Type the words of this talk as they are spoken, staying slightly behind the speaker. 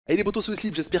Hey les potos, c'est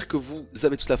Slipix, j'espère que vous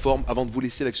avez tous la forme. Avant de vous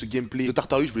laisser avec ce gameplay de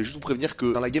Tartarius, je voulais juste vous prévenir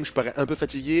que dans la game je parais un peu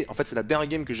fatigué. En fait c'est la dernière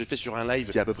game que j'ai fait sur un live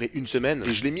il y a à peu près une semaine.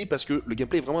 Et je l'ai mis parce que le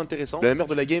gameplay est vraiment intéressant. La meilleure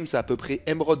de la game c'est à peu près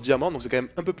Emerald Diamant, donc c'est quand même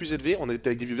un peu plus élevé. On était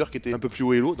avec des viewers qui étaient un peu plus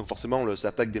haut elo, donc forcément ça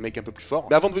attaque des mecs un peu plus forts.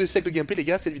 Mais avant de vous laisser avec le gameplay les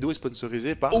gars, cette vidéo est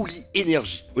sponsorisée par Holy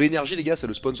Energy. Holy Energy les gars, c'est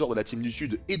le sponsor de la team du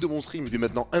sud et de mon stream depuis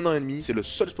maintenant 1 an et demi. C'est le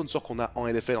seul sponsor qu'on a en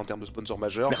LFL en termes de sponsor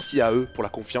majeur. Merci à eux pour la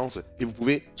confiance et vous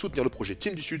pouvez soutenir le projet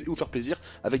Team du Sud et vous faire plaisir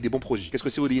avec des bons produits. Qu'est-ce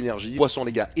que c'est Holy Energy? Boisson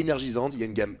les gars énergisante, il y a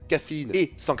une gamme caféine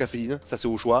et sans caféine, ça c'est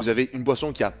au choix. Vous avez une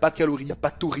boisson qui a pas de calories, il n'y a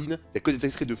pas de taurine, il y a que des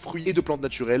extraits de fruits et de plantes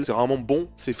naturelles. C'est vraiment bon,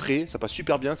 c'est frais, ça passe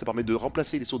super bien, ça permet de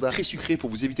remplacer les sodas très sucrés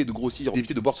pour vous éviter de grossir,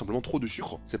 d'éviter de boire simplement trop de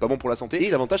sucre. C'est pas bon pour la santé. Et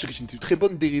l'avantage c'est que c'est une très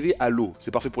bonne dérivée à l'eau. C'est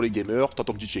parfait pour les gamers, t'as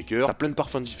ton petit shaker, t'as plein de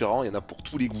parfums différents, il y en a pour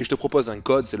tous les goûts. Et je te propose un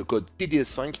code, c'est le code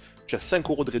TDS5. Tu as 5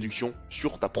 € de réduction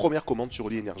sur ta première commande sur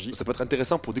Holy Energy. Ça peut être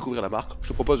intéressant pour découvrir la marque. Je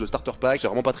te propose le starter pack, c'est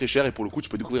vraiment pas très cher et pour le coup tu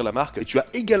peux découvrir la marque. Et tu as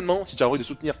également, si tu as envie de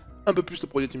soutenir un peu plus le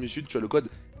projet Team du Sud, tu as le code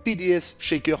TDS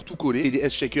Shaker tout collé, TDS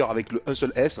Shaker avec le un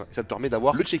seul S, et ça te permet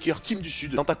d'avoir le shaker Team du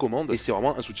Sud dans ta commande et c'est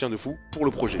vraiment un soutien de fou pour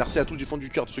le projet. Merci à tous du fond du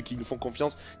cœur, de ceux qui nous font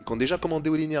confiance et qui ont déjà commandé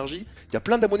Holy Energy. Il y a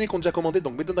plein d'abonnés qui ont déjà commandé,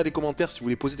 donc mettez dans les commentaires si vous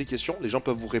voulez poser des questions, les gens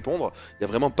peuvent vous répondre. Il y a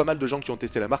vraiment pas mal de gens qui ont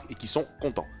testé la marque et qui sont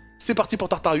contents. C'est parti pour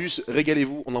Tartarius,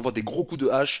 régalez-vous, on envoie des gros coups de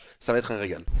hache, ça va être un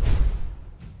régal.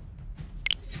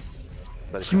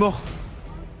 Qui est mort?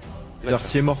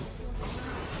 Qui est mort?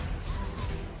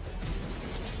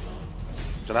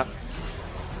 J'en ai.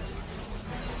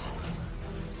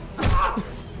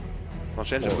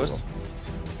 Enchaîne, j'ai le ghost.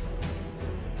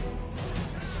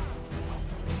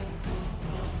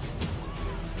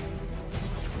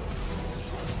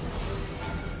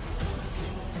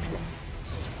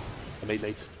 Je made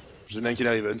late. Je donne un kill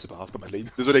à Raven, c'est pas grave, c'est pas mal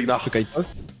late. Désolé Gnar. Je kite pas. Tu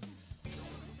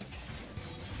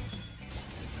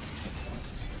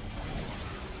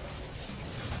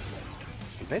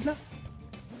fais nade là?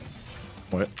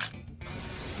 Ouais.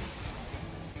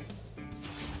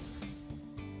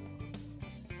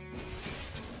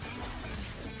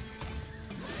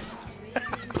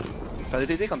 Faire des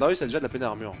TT quand Darius a déjà de la pleine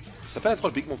armure. Ça s'appelle un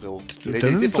troll pick mon frérot. Et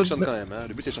la TT fonctionne quand même, hein.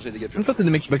 Le but c'est de chercher des dégâts purs. Même toi t'as des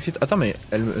mecs qui backseat. Attends mais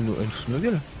elle nous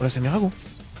gueule. Voilà c'est Mirago.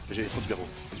 J'ai trop de bureaux.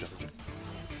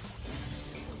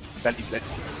 Là, là.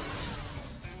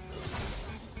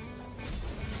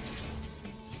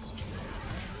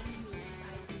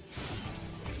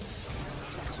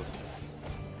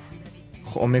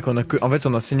 Oh mec on a que. En fait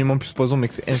on a saignement plus poison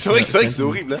mec c'est. C'est vrai que c'est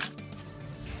horrible hein.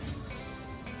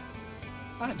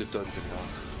 Ah 2 tonnes c'est grave.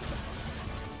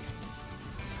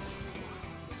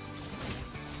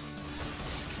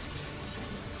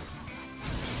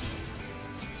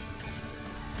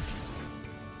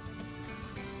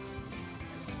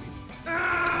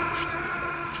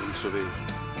 Je vais me sauver.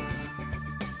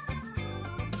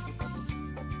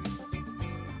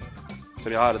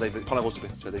 Samira, la dive, prends la grosse, s'il te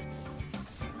plaît, tu la dive.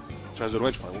 Tu restes de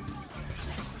loin, tu prends la grosse.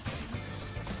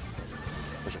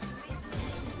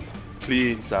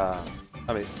 Clean, ça.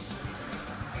 Ah mais.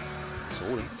 Ça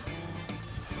roule, hein.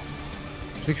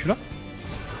 Tu sais que je suis là?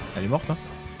 Elle est morte hein.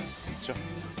 Sûr.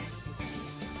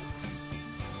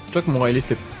 Tu vois que mon Riley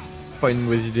c'était pas une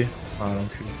mauvaise idée. Ah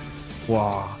l'enculé.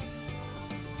 Waouh.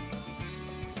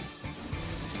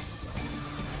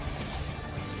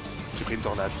 J'ai pris une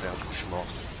tornade, frère, du coup je suis mort.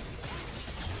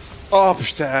 Oh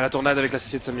putain, la tornade avec la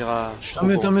CC de Samira. Tant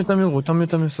mieux gros, tant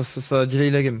mieux, ça delay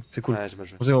la game, c'est cool. Ouais, j'ai mal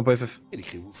joué. On sait, on va pas FF. Il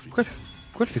écrit ouf lui. Pourquoi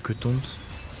elle fait que taunt?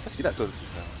 Parce qu'il a taunt,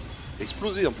 frère. Il a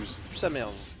explosé en plus, plus sa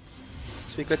merde.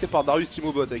 Il se fait éclater par Darius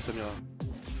Timobot avec Samira.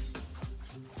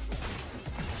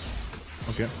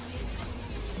 Ok.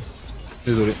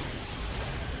 Désolé.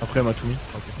 Après elle m'a tout mis.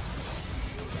 Ok.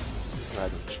 Ouais,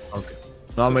 donc. Ok.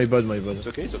 Non, my bad. C'est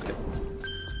ok, c'est ok.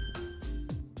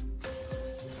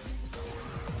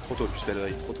 Trop tôt, plus belle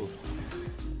oreille, trop tôt.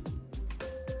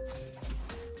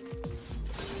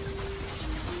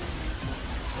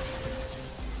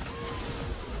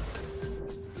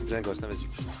 J'ai un ghost, hein, vas-y.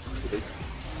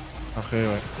 Après,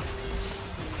 ouais.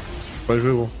 Pas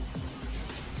jouer gros.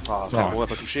 Ah, frère, on va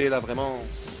pas toucher là, vraiment.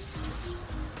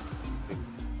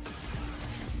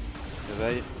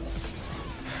 Réveil.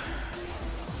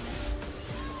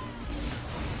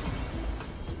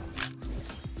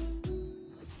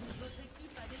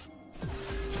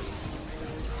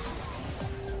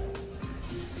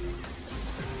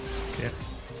 Ok.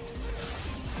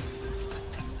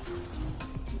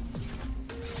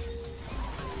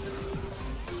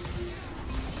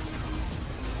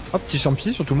 Hop, petit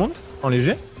champi sur tout le monde, en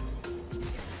léger. Et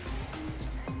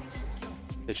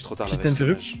je suis trop tard là. Petite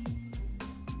interrupt.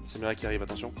 Samira qui arrive,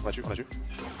 attention. On va tuer.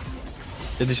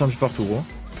 Il y a des champions partout, gros.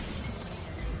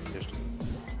 Dégage-toi.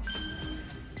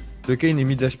 Le Kayn est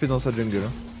mis d'HP dans sa jungle,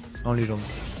 hein. En légende.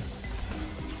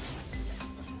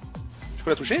 Je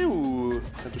peux la toucher ou...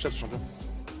 La toucher à ce champion.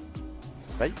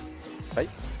 Bye. Bye.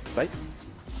 Bye.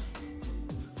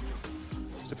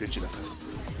 S'il te plaît, chill.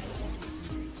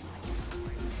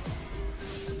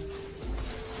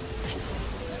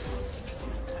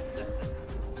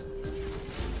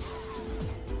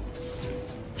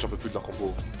 J'en peux plus de leur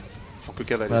combo. Ils font que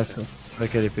cavaler. Ah, c'est vrai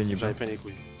qu'elle est pénible. J'en ai plein les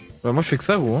couilles. Bah, moi je fais que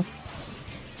ça, gros. Hein.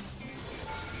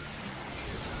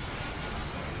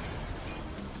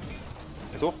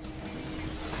 Et tour.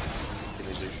 Et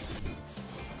mais je l'ai eu.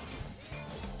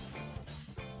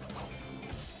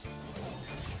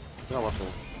 Non, moi,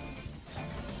 frérot.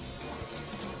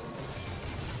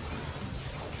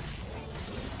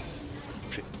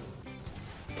 Touché.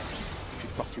 Puis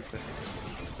partout, frère.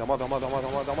 Vers moi, vers moi, vers moi,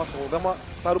 vers moi, vers moi, frérot, vers moi.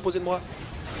 Pas à l'opposé de moi.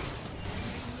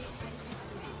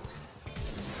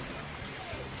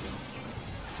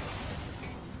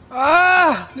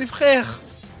 Ah, les frères.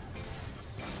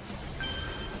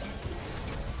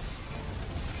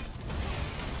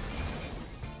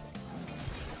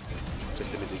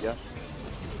 Tester mes dégâts.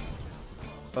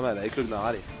 Pas mal, avec le Gnar,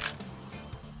 allez.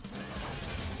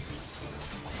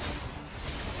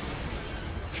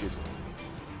 Chier, toi.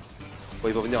 Bon,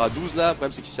 il va venir à 12 là, le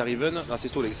problème c'est qu'il s'y arrive. Non, c'est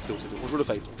tôt, les gars, c'est tôt, c'est tôt. On joue le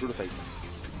fight, on joue le fight.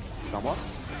 Vers moi.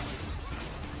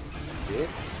 Ok.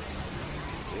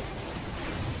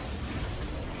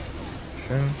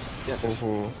 Bien fait.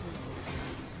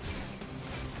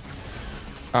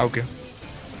 Ah, ok.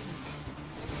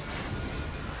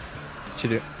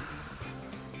 Stylé.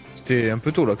 C'était un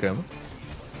peu tôt là quand même.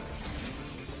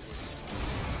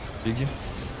 Big.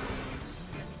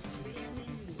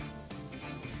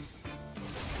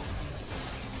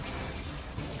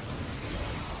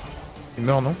 Il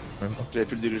meurt, non? Même pas. J'avais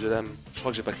plus le déluge de l'âme. Je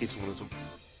crois que j'ai pas crit sur mon auto.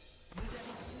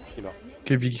 Il meurt.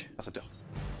 Ok, Big. Percepteur.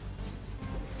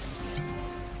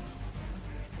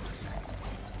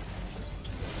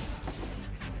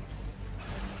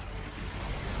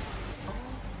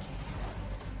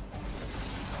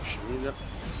 Chemine.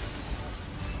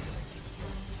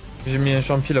 J'ai mis un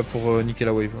champi là pour niquer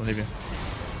la wave, on est bien.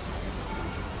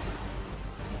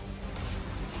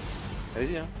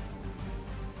 Allez-y, hein.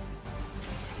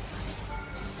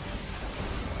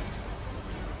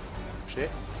 Touché.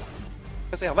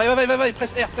 Presse R, va,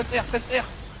 presse R, presse R, presse R.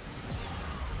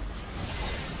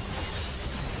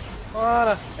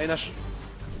 Voilà, ANH.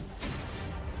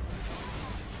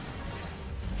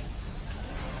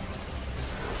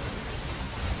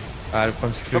 Ah, le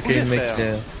problème c'est que le bouger, Kayn, mec,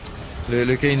 frère.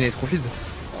 le Kayn est trop feed.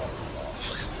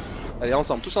 Allez,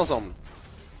 ensemble, tous ensemble.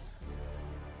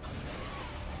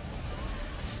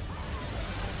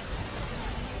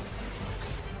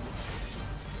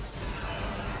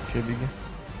 Ok, Big.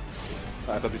 Ah,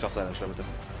 elle a pas pu faire ça là, je la tape.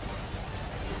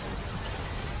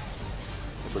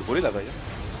 On peut le voler la vaille.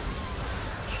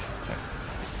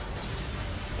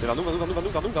 Et vers nous. Ouais,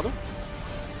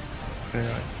 ouais.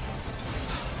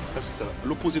 Même si ça va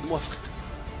l'opposé de moi, frère.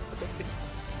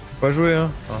 Faut pas jouer,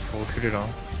 hein. Ah, faut reculer là. Hein.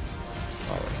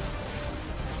 Ah ouais.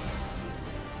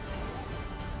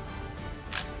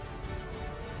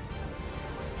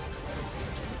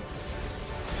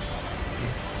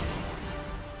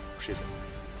 Touché, frère.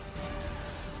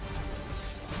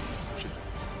 Touché, frère.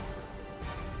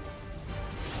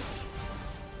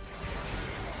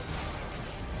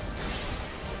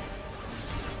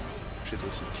 Touché, toi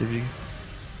aussi. Ok, Big.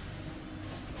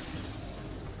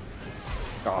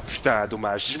 Ah putain,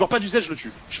 dommage. Si je meurs pas du Z, je le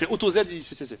tue. Je fais auto Z et il se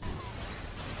fait CC.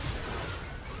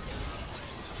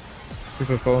 Ils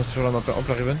peuvent pas avancer sur la map. Hop,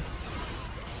 la Riven.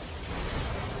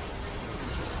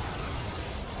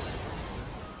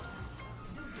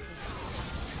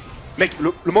 Mec,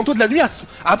 le manteau de la nuit a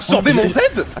absorbé mon Z.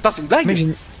 Attends, c'est une blague.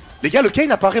 Mec, les gars, le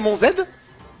Kayn apparaît mon Z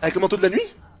avec le manteau de la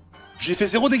nuit. J'ai fait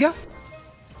 0 dégâts.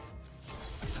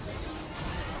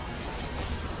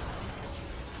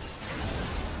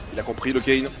 Il a compris le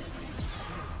Kayn.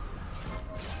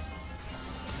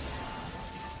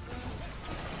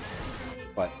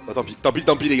 Ouais, bah, tant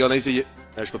pis les gars, on a essayé.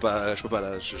 Je peux pas là, je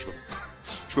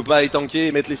peux pas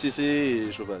tanker, mettre les CC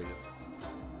et je peux pas les gars.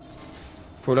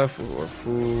 faut là, faut...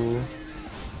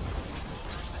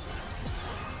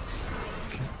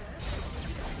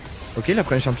 Ok, il a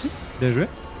pris un champi. Bien joué.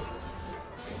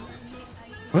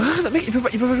 Ah, mec, ils peuvent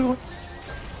pas jouer.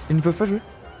 Ils ne peuvent pas jouer.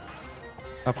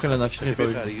 Après, la Nafir est pas eu.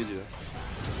 Ouais.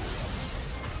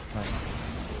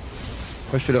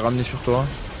 Après, je te l'ai ramené sur toi.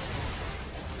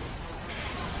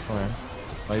 Ouais.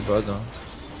 My bad. Hein.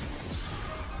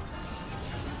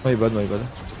 My bad.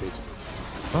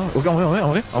 Ah, ok, en vrai.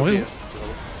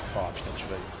 Oh putain, tu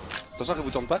vas. Attention qu'elle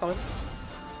vous tourne pas quand même.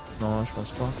 Non, je pense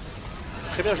pas.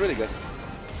 Très bien joué les gars.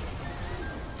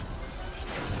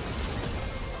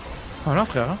 Voilà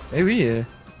frère. Eh oui.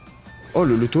 Oh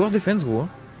le tower defense gros.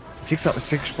 Tu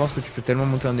sais que je pense que tu peux tellement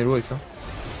monter un elo avec ça.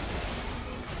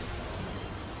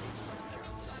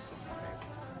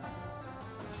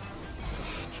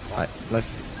 Ouais, là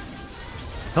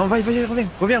c'est... Non, Vive,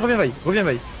 reviens,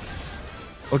 Vive.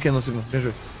 Ok, non, c'est bon, bien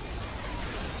joué.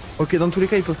 Ok, dans tous les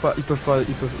cas, ils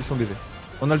sont baisés.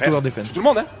 On a le tower defense. Je tout le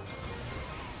monde, hein.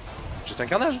 J'ai fait un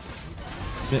carnage.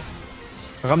 Mais...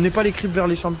 Ramenez pas les creeps vers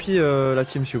les champis, la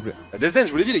team, s'il vous plaît. La Death Dance,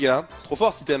 je vous l'ai dit, les gars, hein. C'est trop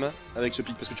fort cet item, hein, avec ce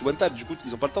pic, parce que tu one tap, du coup,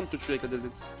 ils ont pas le temps de te tuer avec la Death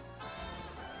Dance.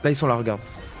 Là, ils sont là, regarde.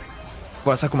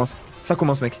 Voilà, ça commence. Ça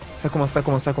commence, mec. Ça commence.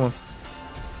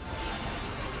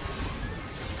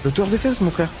 Le tower defense,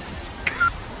 mon frère.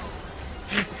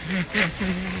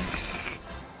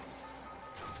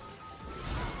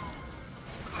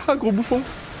 Ah, gros bouffon.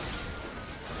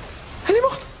 Elle est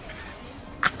morte.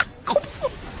 Gros bouffon.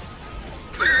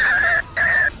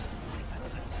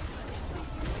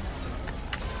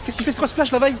 Qu'est-ce qu'il fait ce cross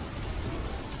flash la vaille?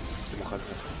 C'était mon crâne,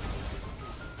 frère.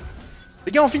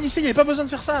 Les gars, on finissait, il avait pas besoin de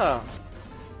faire ça là.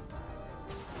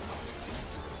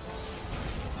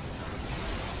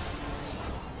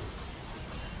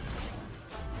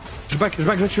 Je back,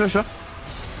 je suis là.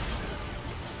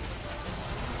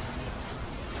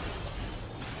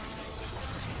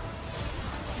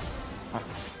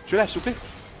 Tu es là, s'il vous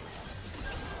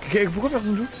plaît. Pourquoi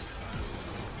personne joue?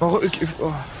 Oh.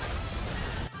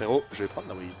 Frérot, je vais prendre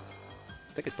la wave.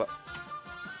 T'inquiète pas.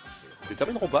 Ils ne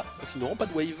termineront pas, parce qu'ils n'auront pas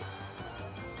de wave.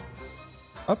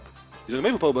 Hop. Ils ont une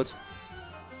wave ou pas au bot?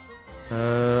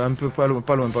 Un peu pas loin.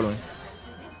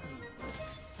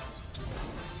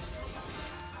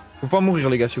 Faut pas mourir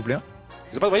les gars s'il vous plaît.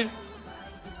 Ils ont pas de wave?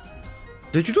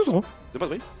 J'ai tué tous gros. Ils ont pas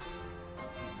de wave?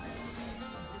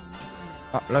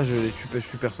 Ah là je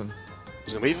tue personne.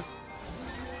 Ils ont une wave?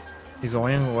 Ils ont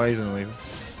rien, ouais ils ont une wave.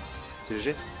 C'est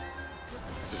léger?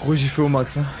 Gros j'ai fait au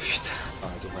max hein, putain. Ah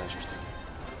dommage, putain.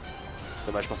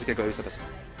 Dommage, je pensais qu'avec la wave ça passait.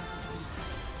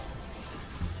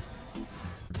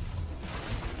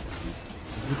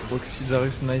 Proxy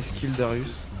Darius, nice kill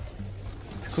Darius.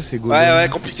 C'est quoi ces go? Ouais,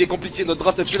 compliqué, notre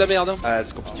draft a tué la merde hein. Ah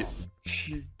c'est compliqué.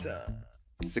 Putain.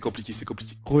 C'est compliqué.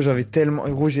 Gros j'avais tellement...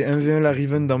 Gros j'ai 1v1 la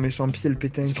Riven dans mes champions, le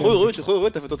pétain. C'est trop heureux,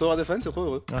 t'as fait ton tower defense, c'est trop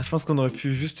heureux. Ah, je pense qu'on aurait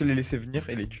pu juste les laisser venir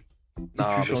et les tuer. Non,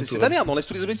 mais c'est de la merde, on laisse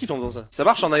tous les objectifs en faisant ça. Ça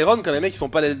marche en Iron quand les mecs ils font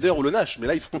pas l'Elder ou le Nash, mais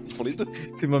là ils font les deux.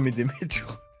 T'es moi mais des matchs.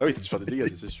 Ah oui, tu fais des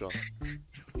dégâts, c'est sûr.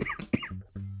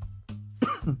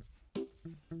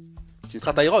 C'est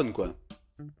strat Iron quoi.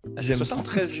 J'ai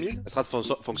 73 000. La strat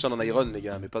fonctionne en Iron les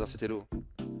gars, mais pas dans cet elo.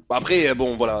 Bon après,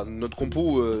 bon voilà, notre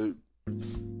compo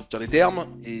tire les termes,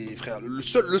 et frère, le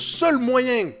seul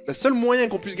moyen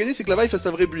qu'on puisse gagner c'est que la Vive fasse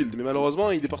un vrai build, mais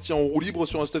malheureusement il est parti en roue libre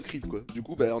sur un stuff crit quoi. Du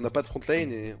coup bah on n'a pas de front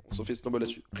lane et on s'en fait snowball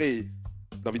là-dessus. Après, il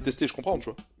a envie de tester, je comprends tu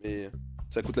vois, mais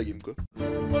ça coûte la game quoi.